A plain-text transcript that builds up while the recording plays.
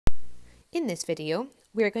In this video,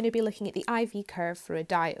 we're going to be looking at the IV curve for a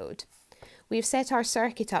diode. We've set our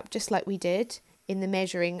circuit up just like we did in the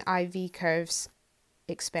measuring IV curves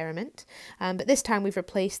experiment, but this time we've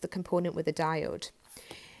replaced the component with a diode.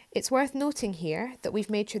 It's worth noting here that we've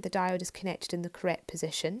made sure the diode is connected in the correct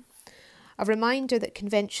position. A reminder that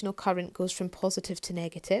conventional current goes from positive to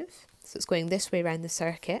negative, so it's going this way around the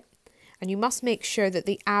circuit, and you must make sure that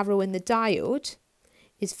the arrow in the diode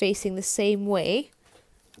is facing the same way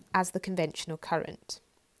as the conventional current.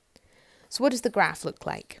 So what does the graph look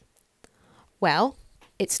like? Well,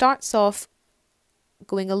 it starts off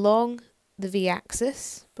going along the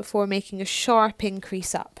v-axis before making a sharp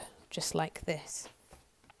increase up, just like this.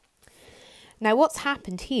 Now what's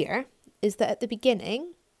happened here is that at the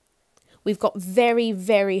beginning we've got very,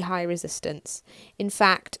 very high resistance. In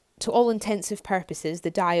fact, to all intensive purposes,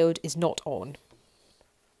 the diode is not on.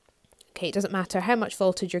 Okay, it doesn't matter how much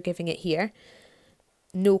voltage you're giving it here,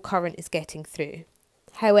 no current is getting through.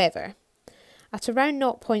 However, at around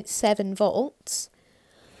 0.7 volts,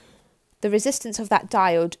 the resistance of that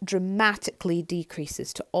diode dramatically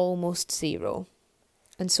decreases to almost zero.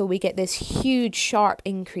 And so we get this huge sharp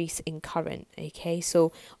increase in current, okay?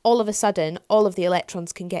 So all of a sudden, all of the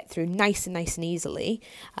electrons can get through nice and easily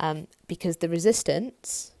because the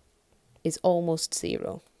resistance is almost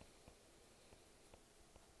zero.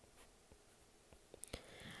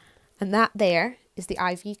 And that there is the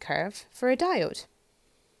IV curve for a diode.